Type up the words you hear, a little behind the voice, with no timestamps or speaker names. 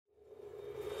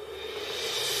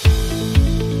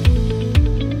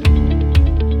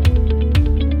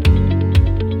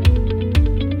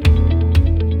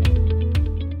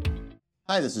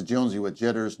Hi, this is Jonesie with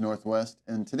Jetters Northwest,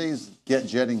 and today's Get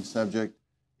Jetting subject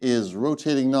is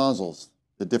rotating nozzles,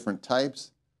 the different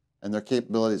types and their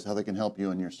capabilities, how they can help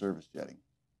you in your service jetting.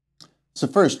 So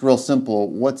first, real simple,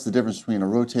 what's the difference between a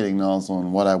rotating nozzle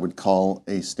and what I would call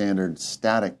a standard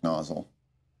static nozzle?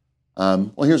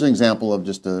 Well, here's an example of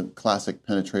just a classic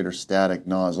penetrator static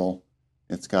nozzle.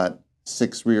 It's got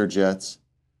 6 rear jets,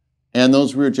 and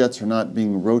those rear jets are not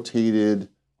being rotated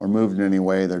or moved in any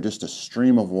way. They're just a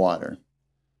stream of water.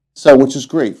 So, which is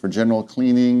great for general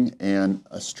cleaning, and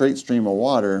a straight stream of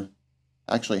water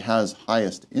actually has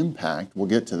highest impact. We'll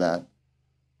get to that.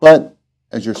 But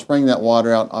as you're spraying that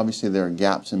water out, obviously there are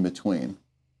gaps in between.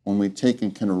 When we take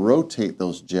and can rotate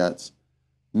those jets,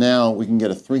 now we can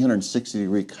get a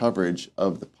 360-degree coverage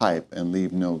of the pipe and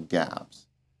leave no gaps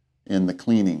in the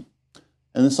cleaning.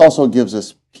 And this also gives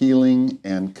us peeling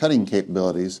and cutting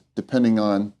capabilities depending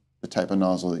on the type of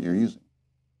nozzle that you're using.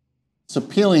 So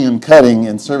peeling and cutting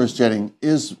in service jetting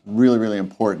is really, really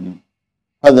important.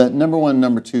 The number one,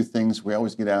 number two things we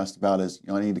always get asked about is,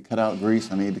 I need to cut out grease,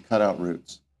 I need to cut out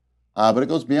roots. But it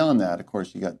goes beyond that. Of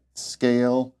course, you got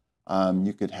scale.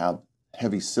 You could have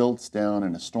heavy silts down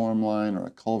in a storm line or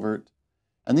a culvert.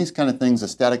 And these kind of things a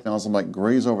static nozzle might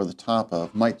graze over the top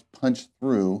of, might punch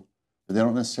through, but they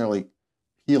don't necessarily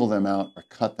peel them out or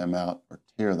cut them out or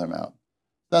tear them out.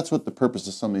 That's what the purpose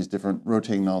of some of these different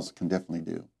rotating nozzles can definitely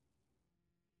do.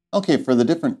 Okay, for the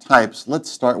different types,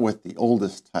 let's start with the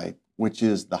oldest type, which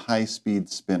is the high-speed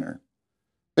spinner.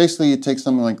 Basically, you take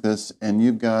something like this, and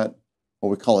you've got what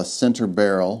we call a center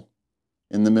barrel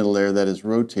in the middle there that is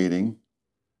rotating,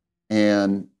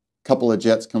 and a couple of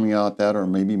jets coming out that, or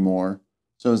maybe more.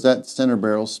 So as that center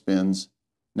barrel spins,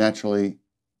 naturally,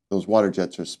 those water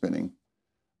jets are spinning.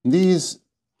 These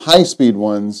high-speed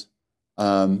ones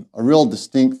are real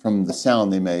distinct from the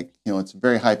sound they make. It's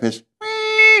very high-pitched.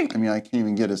 I mean, I can't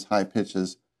even get as high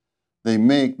pitches they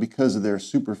make because of their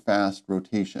super fast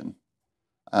rotation.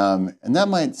 And that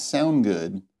might sound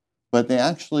good, but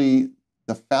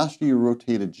the faster you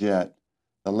rotate a jet,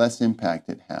 the less impact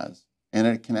it has. And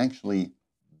it can actually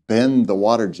bend the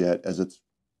water jet as it's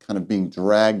kind of being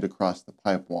dragged across the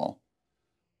pipe wall.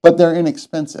 But they're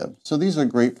inexpensive. So these are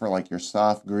great for like your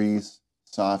soft grease,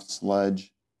 soft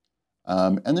sludge.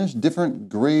 And there's different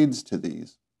grades to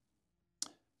these.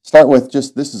 Start with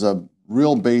this is a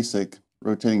real basic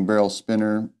rotating barrel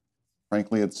spinner.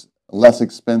 Frankly, it's less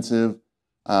expensive.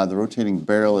 The rotating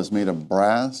barrel is made of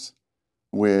brass,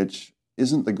 which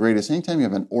isn't the greatest. Anytime you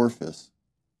have an orifice,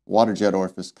 water jet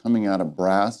orifice coming out of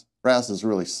brass is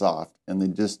really soft and they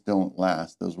just don't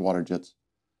last. Those water jets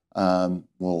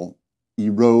will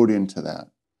erode into that.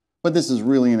 But this is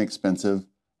really inexpensive.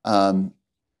 The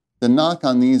knock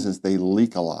on these is they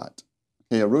leak a lot.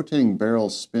 Okay, a rotating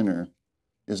barrel spinner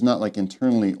is not like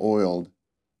internally oiled.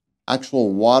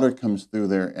 Actual water comes through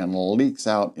there and leaks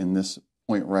out in this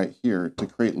point right here to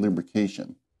create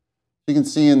lubrication. You can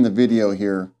see in the video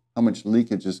here how much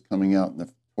leakage is coming out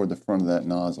toward the front of that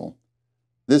nozzle.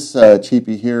 This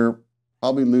cheapie here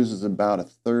probably loses about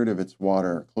 1/3 of its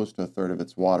water, close to 1/3 of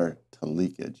its water to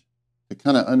leakage. To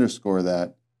kind of underscore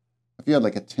that, if you had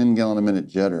like a 10-gallon-a-minute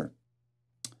jetter,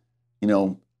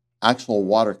 actual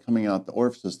water coming out the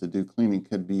orifices to do cleaning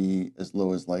could be as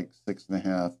low as like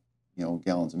 6.5,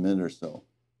 gallons a minute or so.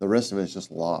 The rest of it is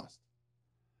just lost.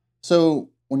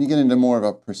 So when you get into more of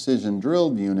a precision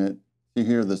drilled unit, you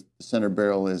hear the center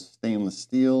barrel is stainless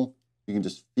steel. You can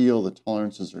just feel the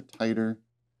tolerances are tighter.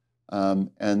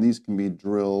 And these can be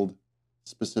drilled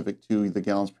specific to the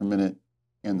gallons per minute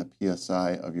and the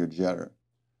PSI of your jetter.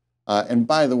 And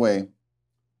by the way,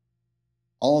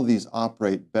 all of these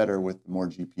operate better with the more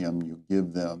GPM you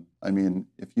give them. I mean,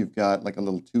 if you've got like a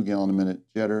little 2-gallon-a-minute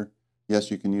jetter, yes,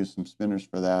 you can use some spinners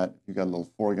for that. If you've got a little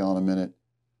 4-gallon-a-minute.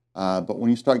 But when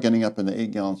you start getting up in the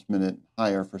 8 gallons per minute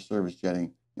higher for service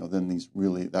jetting, then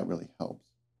that really helps.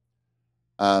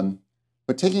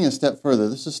 But taking a step further,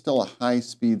 this is still a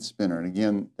high-speed spinner. And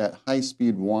again, that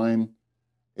high-speed wind,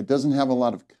 it doesn't have a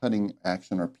lot of cutting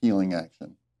action or peeling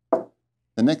action.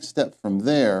 The next step from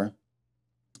there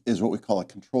is what we call a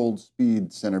controlled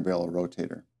speed center barrel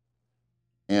rotator.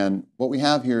 And what we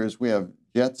have here is we have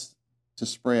jets to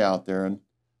spray out there and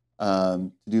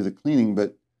to do the cleaning,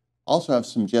 but also have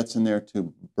some jets in there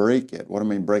to break it. What do I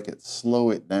mean break it? Slow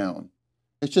it down.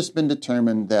 It's just been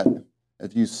determined that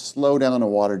if you slow down a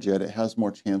water jet, it has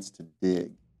more chance to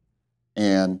dig.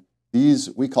 And these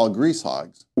we call grease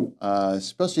hogs,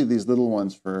 especially these little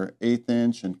ones for 1/8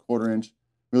 inch and 1/4 inch,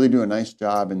 really do a nice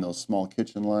job in those small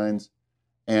kitchen lines.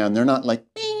 And they're not like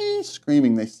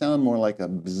screaming. They sound more like a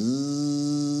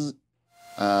bzzz.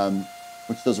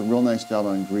 which does a real nice job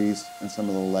on grease and some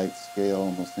of the light scale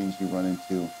and those things you run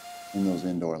into in those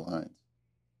indoor lines.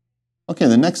 Okay,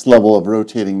 the next level of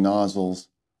rotating nozzles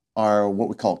are what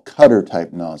we call cutter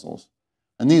type nozzles.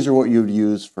 And these are what you would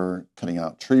use for cutting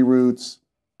out tree roots,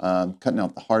 cutting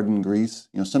out the hardened grease.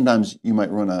 You know, sometimes you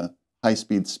might run a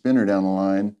high-speed spinner down the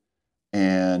line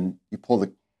and you pull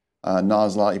the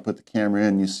nozzle out, you put the camera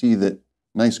in, you see that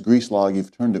nice grease log,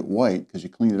 you've turned it white because you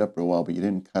cleaned it up real well, but you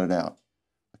didn't cut it out.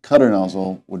 A cutter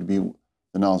nozzle would be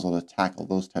the nozzle to tackle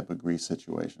those type of grease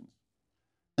situations.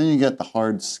 Then you get the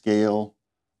hard scale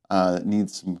that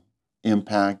needs some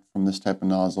impact from this type of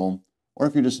nozzle, or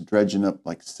if you're just dredging up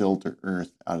like silt or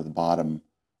earth out of the bottom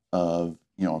of,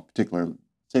 you know, a particular,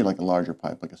 say like a larger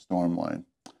pipe, like a storm line.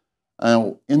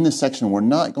 In this section, we're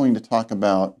not going to talk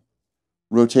about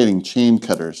rotating chain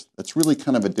cutters. That's really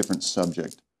kind of a different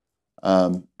subject.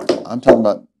 I'm talking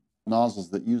about nozzles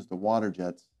that use the water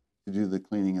jets to do the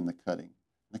cleaning and the cutting.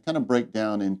 They kind of break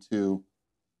down into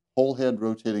whole head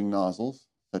rotating nozzles,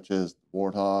 such as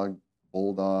Warthog,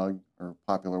 Bulldog, or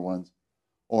popular ones,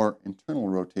 or internal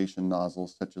rotation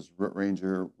nozzles, such as Root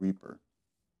Ranger, Reaper.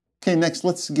 Okay, next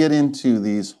let's get into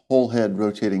these whole head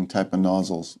rotating type of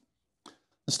nozzles.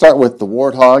 Let's start with the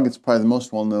Warthog. It's probably the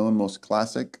most well-known, most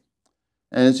classic.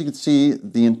 And as you can see,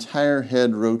 the entire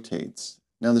head rotates.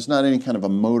 Now, there's not any kind of a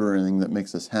motor or anything that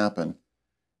makes this happen.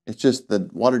 It's just the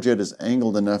water jet is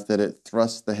angled enough that it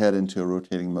thrusts the head into a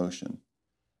rotating motion.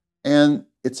 And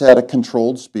it's at a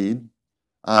controlled speed.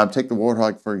 Take the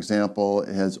Warthog, for example.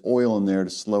 It has oil in there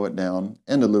to slow it down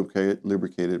and to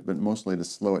lubricate it, but mostly to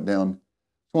slow it down.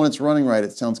 So when it's running right,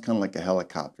 it sounds kind of like a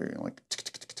helicopter, you know, like tick,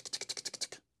 tick, tick, tick, tick, tick, tick,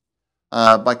 tick.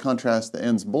 By contrast, the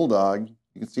En's Bulldog,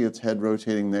 you can see its head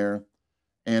rotating there,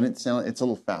 and it's a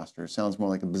little faster. It sounds more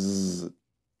like a bzzz.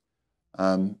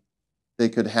 They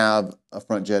could have a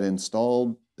front jet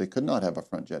installed. They could not have a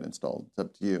front jet installed. It's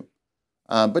up to you.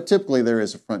 But typically there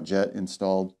is a front jet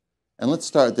installed. And let's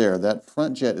start there. That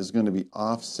front jet is going to be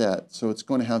offset, so it's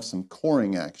going to have some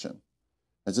coring action.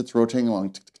 As it's rotating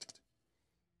along, tick, tick, tick, tick.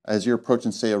 As you're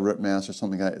approaching, say, a root mass or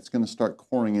something like that, it's going to start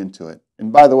coring into it.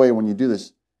 And by the way, when you do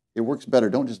this, it works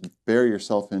better. Don't just bury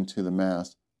yourself into the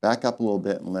mass. Back up a little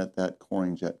bit and let that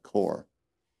coring jet core.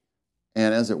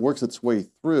 And as it works its way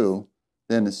through,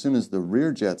 then as soon as the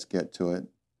rear jets get to it,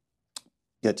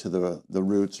 get to the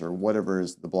roots or whatever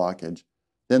is the blockage,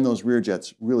 then those rear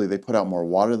jets really, they put out more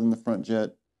water than the front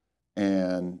jet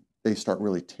and they start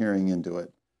really tearing into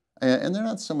it. And they're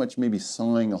not so much maybe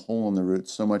sawing a hole in the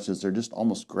roots so much as they're just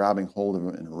almost grabbing hold of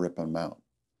them and ripping them out.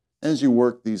 As you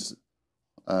work these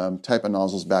type of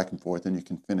nozzles back and forth, then you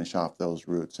can finish off those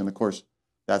roots. And of course,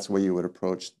 that's the way you would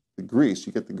approach the grease.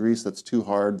 You get the grease that's too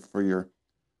hard for your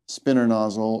spinner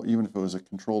nozzle, even if it was a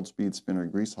controlled speed spinner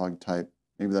grease hog type,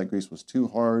 maybe that grease was too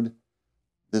hard.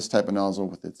 This type of nozzle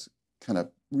with its kind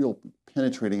of real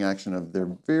penetrating action of their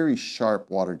very sharp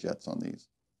water jets on these.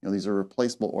 You know, these are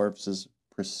replaceable orifices,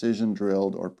 precision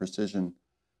drilled or precision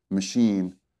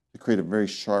machined to create a very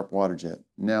sharp water jet.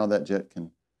 Now that jet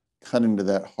can cut into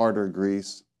that harder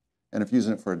grease, and if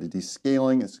using it for the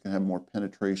descaling, it's going to have more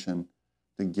penetration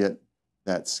to get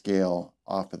that scale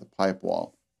off of the pipe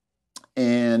wall.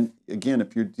 And again,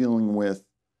 if you're dealing with,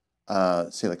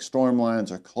 say, like storm lines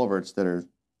or culverts that are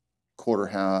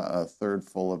a third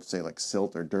full of, say, like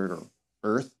silt or dirt or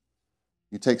earth,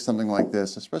 you take something like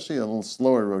this, especially a little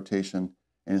slower rotation,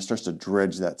 and it starts to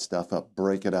dredge that stuff up,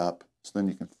 break it up, so then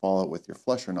you can follow it with your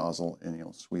flusher nozzle and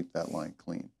you'll sweep that line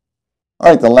clean.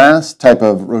 All right, the last type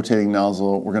of rotating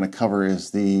nozzle we're going to cover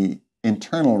is the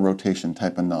internal rotation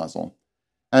type of nozzle.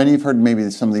 And you've heard maybe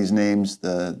some of these names,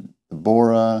 the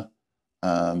Bora,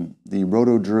 the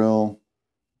Roto Drill,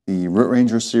 the Root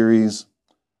Ranger series,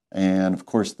 and of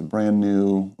course the brand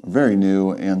new, very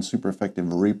new, and super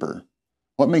effective Reaper.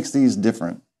 What makes these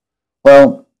different?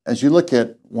 Well, as you look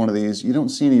at one of these, you don't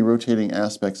see any rotating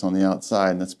aspects on the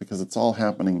outside, and that's because it's all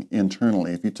happening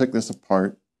internally. If you took this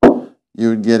apart, you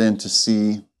would get in to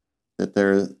see that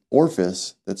their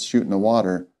orifice that's shooting the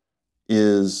water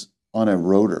is on a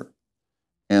rotor.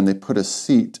 And they put a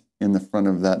seat in the front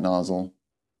of that nozzle,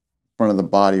 front of the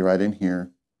body right in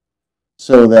here,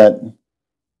 so that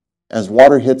as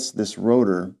water hits this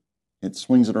rotor, it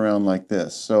swings it around like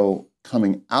this. So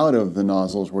coming out of the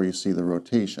nozzle is where you see the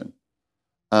rotation.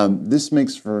 This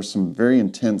makes for some very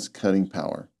intense cutting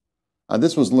power.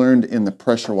 This was learned in the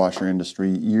pressure washer industry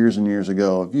years and years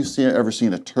ago. If you've ever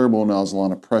seen a turbo nozzle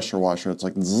on a pressure washer, it's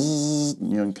like zzz,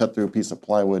 you know, and cut through a piece of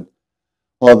plywood.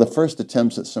 Well, the first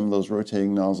attempts at some of those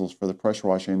rotating nozzles for the pressure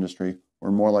washer industry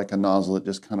were more like a nozzle that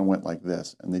just kind of went like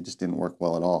this, and they just didn't work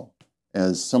well at all.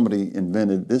 As somebody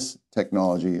invented this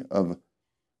technology of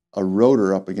a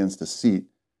rotor up against a seat,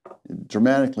 it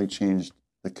dramatically changed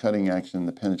the cutting action,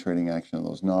 the penetrating action of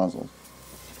those nozzles.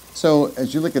 So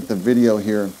as you look at the video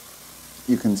here,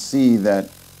 you can see that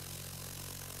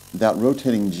that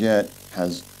rotating jet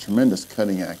has tremendous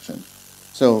cutting action.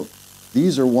 So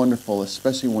these are wonderful,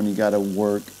 especially when you got to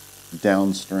work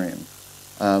downstream.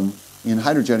 In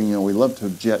hydrojetting, we love to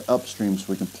jet upstream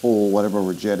so we can pull whatever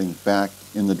we're jetting back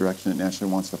in the direction it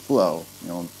naturally wants to flow,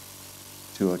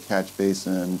 to a catch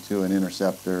basin, to an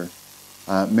interceptor,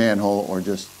 manhole, or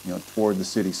just toward the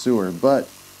city sewer. But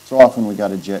so often we got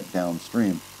to jet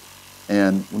downstream.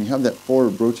 And when you have that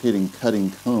forward rotating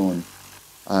cutting cone,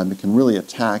 it can really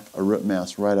attack a root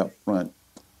mass right up front.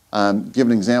 Give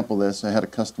an example of this. I had a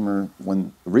customer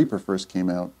when the Reaper first came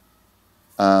out.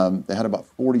 They had about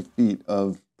 40 feet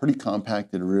of pretty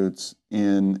compacted roots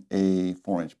in a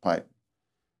 4-inch pipe.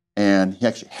 And he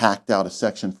actually hacked out a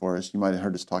section for us. You might have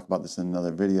heard us talk about this in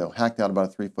another video. Hacked out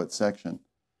about a 3-foot section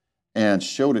and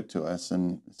showed it to us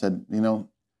and said, he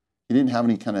didn't have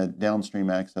any kind of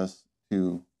downstream access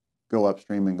to go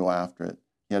upstream and go after it.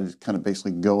 He had to kind of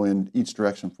basically go in each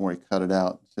direction before he cut it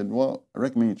out. He said, well, I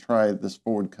recommend you try this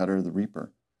forward cutter, the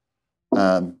Reaper.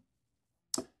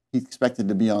 He expected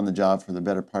to be on the job for the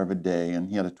better part of a day, and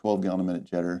he had a 12-gallon-a-minute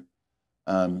jetter.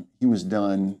 He was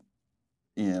done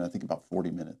in, I think, about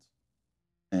 40 minutes,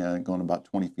 and going about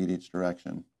 20 feet each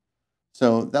direction.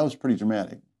 So that was pretty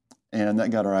dramatic, and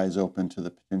that got our eyes open to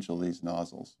the potential of these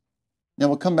nozzles. Now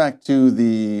we'll come back to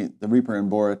the Reaper and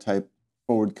Bora type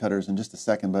forward cutters in just a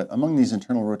second, but among these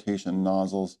internal rotation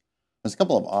nozzles, there's a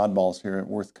couple of oddballs here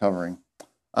worth covering.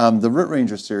 The Root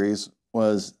Ranger series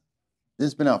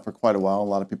has been out for quite a while. A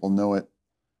lot of people know it.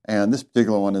 And this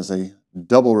particular one is a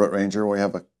double Root Ranger where you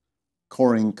have a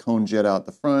coring cone jet out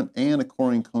the front and a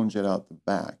coring cone jet out the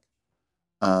back.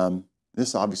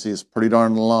 This obviously is pretty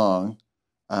darn long.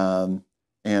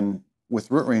 And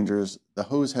with Root Rangers, the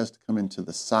hose has to come into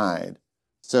the side.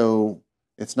 So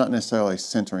it's not necessarily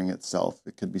centering itself.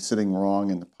 It could be sitting wrong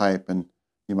in the pipe, and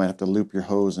you might have to loop your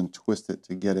hose and twist it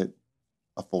to get it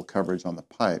a full coverage on the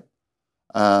pipe.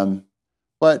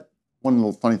 But one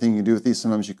little funny thing you do with these,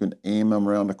 sometimes you can aim them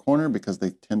around a corner because they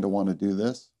tend to want to do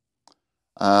this.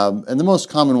 And the most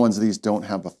common ones of these don't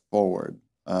have a forward.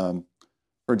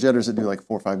 For jetters that do like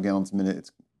 4 or 5 gallons a minute,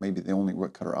 it's maybe the only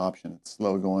root cutter option. It's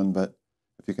slow going, but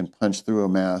if you can punch through a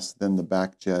mass, then the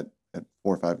back jet at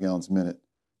 4 or 5 gallons a minute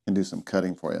can do some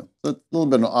cutting for you. So it's a little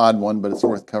bit of an odd one, but it's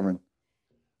worth covering.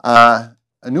 A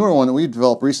newer one that we've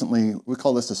developed recently, we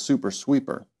call this a super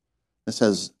sweeper. This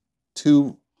has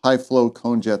 2 high flow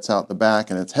cone jets out the back,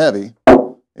 and it's heavy.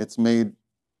 It's made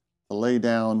to lay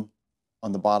down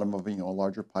on the bottom of a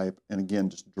larger pipe, and again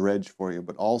just dredge for you,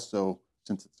 but also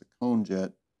since it's a cone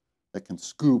jet that can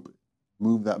scoop,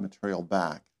 move that material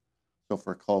back. So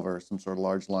for a culvert or some sort of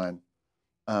large line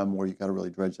where you got to really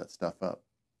dredge that stuff up.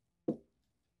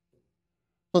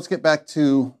 Let's get back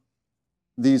to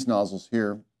these nozzles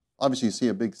here. Obviously you see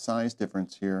a big size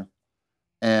difference here,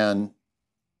 and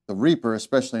the Reaper,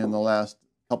 especially in the last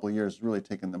couple of years, really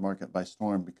taken the market by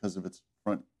storm because of its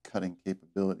front cutting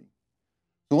capability.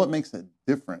 So what makes it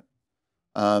different?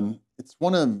 It's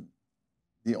one of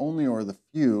the only or the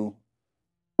few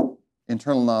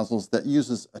internal nozzles that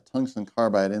uses a tungsten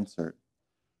carbide insert.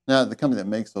 Now, the company that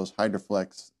makes those,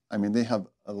 Hydroflex, I mean, they have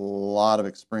a lot of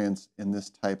experience in this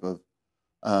type of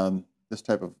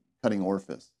cutting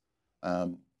orifice,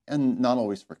 and not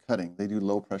always for cutting. They do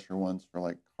low pressure ones for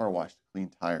like car wash to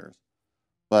clean tires.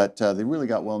 But they really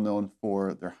got well known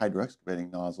for their hydro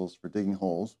excavating nozzles for digging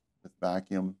holes with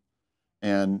vacuum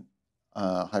and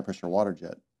high pressure water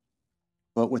jet.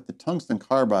 But with the tungsten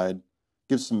carbide,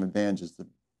 gives some advantages. The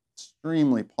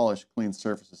extremely polished, clean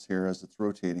surfaces here as it's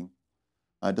rotating.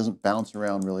 It doesn't bounce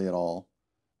around really at all.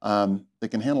 They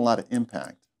can handle a lot of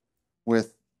impact.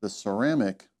 With the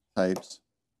ceramic types,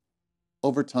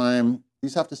 over time,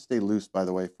 these have to stay loose, by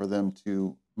the way, for them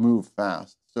to move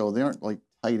fast. So they aren't like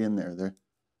tight in there.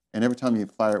 And every time you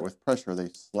fire it with pressure, they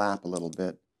slap a little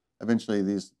bit. Eventually,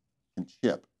 these can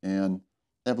chip, and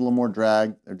they have a little more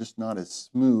drag. They're just not as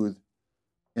smooth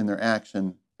in their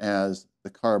action as the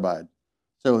carbide.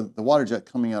 So the water jet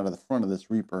coming out of the front of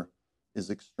this Reaper is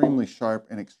extremely sharp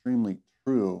and extremely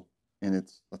true in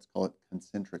its, let's call it,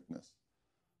 concentricness.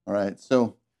 All right,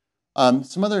 so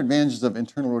some other advantages of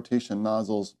internal rotation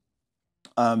nozzles.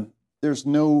 There's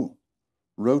no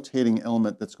rotating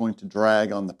element that's going to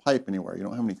drag on the pipe anywhere. You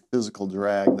don't have any physical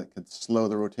drag that could slow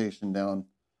the rotation down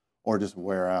or just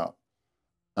wear out.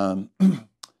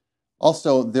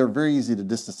 Also, they're very easy to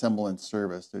disassemble and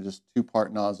service. They're just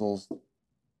 2-part nozzles.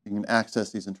 You can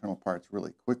access these internal parts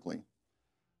really quickly.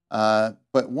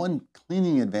 But one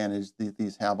cleaning advantage that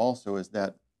these have also is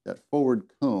that forward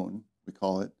cone, we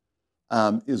call it,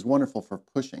 is wonderful for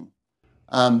pushing.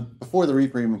 Before the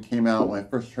Reaper even came out, when I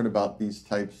first heard about these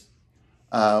types,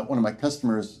 one of my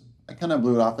customers, I kind of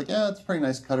blew it off like, yeah, it's a pretty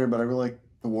nice cutter, but I really like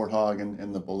the Warthog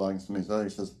and the Bulldog and some of these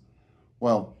others. He says,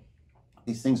 well,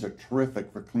 these things are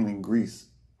terrific for cleaning grease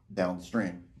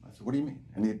downstream. I said, what do you mean?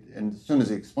 And as soon as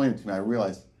he explained it to me, I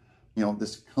realized, you know,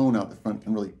 this cone out the front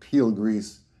can really peel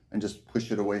grease and just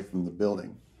push it away from the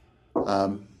building.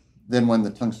 Then when the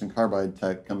tungsten carbide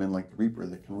type come in like the Reaper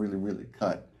that can really, really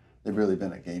cut, they've really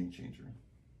been a game changer.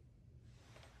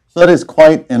 So that is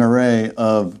quite an array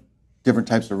of different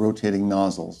types of rotating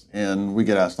nozzles. And we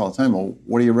get asked all the time, well,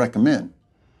 what do you recommend?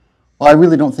 Well, I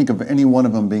really don't think of any one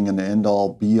of them being an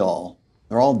end-all, be-all.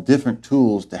 They're all different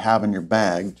tools to have in your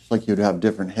bag, just like you'd have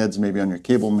different heads maybe on your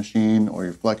cable machine or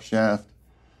your flex shaft,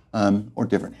 or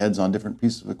different heads on different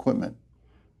pieces of equipment.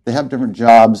 They have different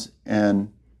jobs,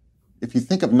 and if you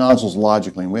think of nozzles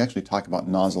logically, and we actually talk about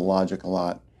nozzle logic a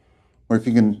lot, where if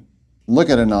you can look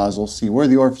at a nozzle, see where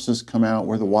the orifices come out,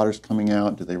 where the water's coming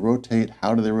out, do they rotate,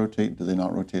 how do they rotate, do they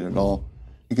not rotate at all,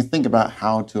 you can think about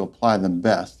how to apply them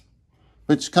best.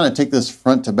 But just kind of take this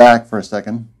front to back for a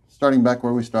second, starting back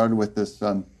where we started with this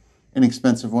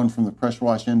inexpensive one from the pressure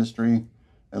wash industry.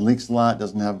 It leaks a lot,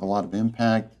 doesn't have a lot of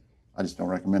impact. I just don't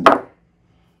recommend it.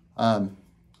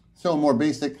 So a more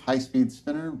basic high-speed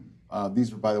spinner.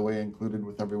 These are, by the way, included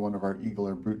with every one of our Eagle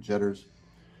or Brute jetters.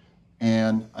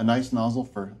 And a nice nozzle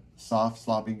for soft,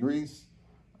 sloppy grease,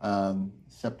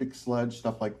 septic sludge,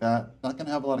 stuff like that. Not going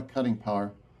to have a lot of cutting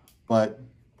power, but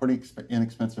pretty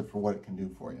inexpensive for what it can do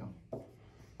for you.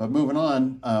 But moving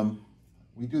on,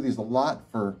 we do these a lot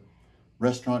for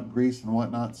restaurant grease and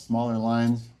whatnot, smaller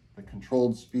lines, the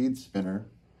controlled speed spinner.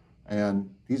 And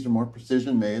these are more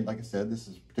precision made. Like I said, this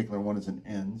particular one is an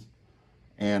ends.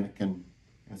 And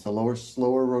it's a lower,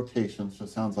 slower rotation, so it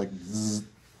sounds like zzz,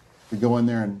 to go in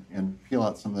there and peel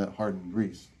out some of that hardened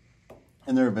grease.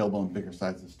 And they're available in bigger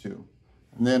sizes too.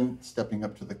 And then stepping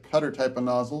up to the cutter type of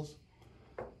nozzles,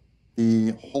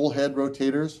 the whole head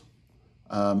rotators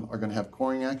are going to have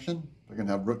coring action. They're going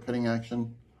to have root cutting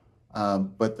action,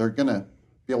 but they're going to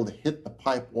be able to hit the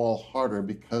pipe wall harder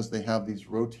because they have these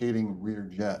rotating rear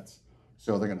jets.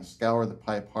 So they're going to scour the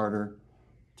pipe harder,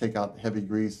 take out the heavy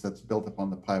grease that's built up on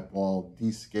the pipe wall,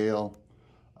 descale.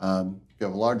 If you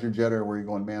have a larger jetter where you're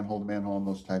going manhole to manhole and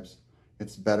those types,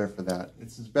 it's better for that.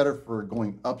 It's better for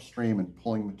going upstream and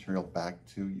pulling material back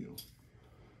to you.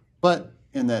 But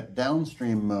in that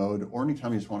downstream mode, or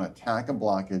anytime you just want to attack a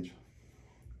blockage,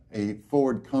 a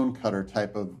forward cone cutter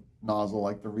type of nozzle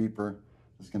like the Reaper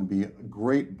is going to be a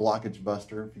great blockage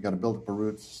buster. If you got to build up a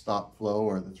root, stop flow,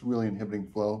 or that's really inhibiting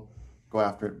flow, go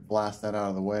after it, blast that out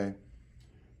of the way.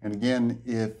 And again,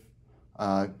 if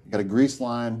you got a grease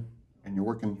line and you're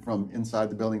working from inside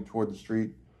the building toward the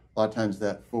street, a lot of times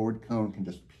that forward cone can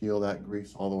just peel that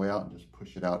grease all the way out and just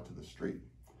push it out to the street.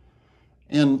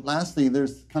 And lastly,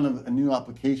 there's kind of a new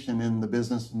application in the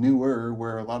business, newer,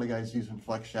 where a lot of guys using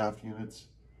flex shaft units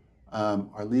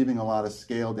are leaving a lot of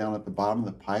scale down at the bottom of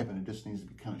the pipe, and it just needs to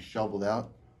be kind of shoveled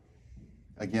out.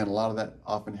 Again, a lot of that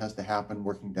often has to happen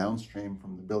working downstream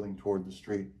from the building toward the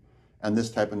street. And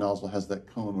this type of nozzle has that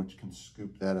cone which can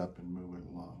scoop that up and move it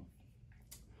along.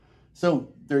 So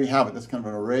there you have it. That's kind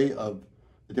of an array of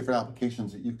the different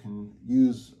applications that you can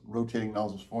use rotating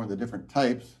nozzles for, and the different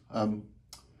types.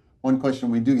 One question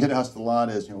we do get asked a lot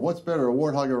is, what's better, a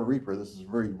Warthog or a Reaper? This is a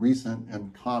very recent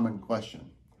and common question.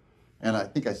 And I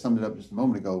think I summed it up just a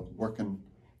moment ago. Working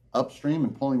upstream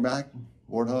and pulling back,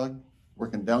 Warthog.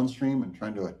 Working downstream and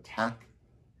trying to attack,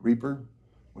 Reaper,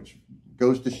 which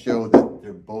goes to show that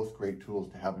they're both great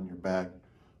tools to have in your bag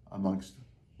amongst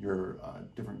your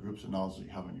different groups of nozzles you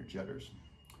have on your jetters.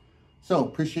 So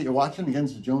appreciate you watching. Again,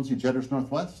 this is Jonesie, Jetters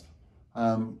Northwest.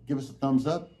 Give us a thumbs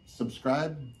up,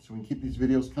 subscribe so we can keep these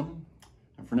videos coming.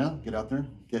 And for now, get out there,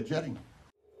 get jetting.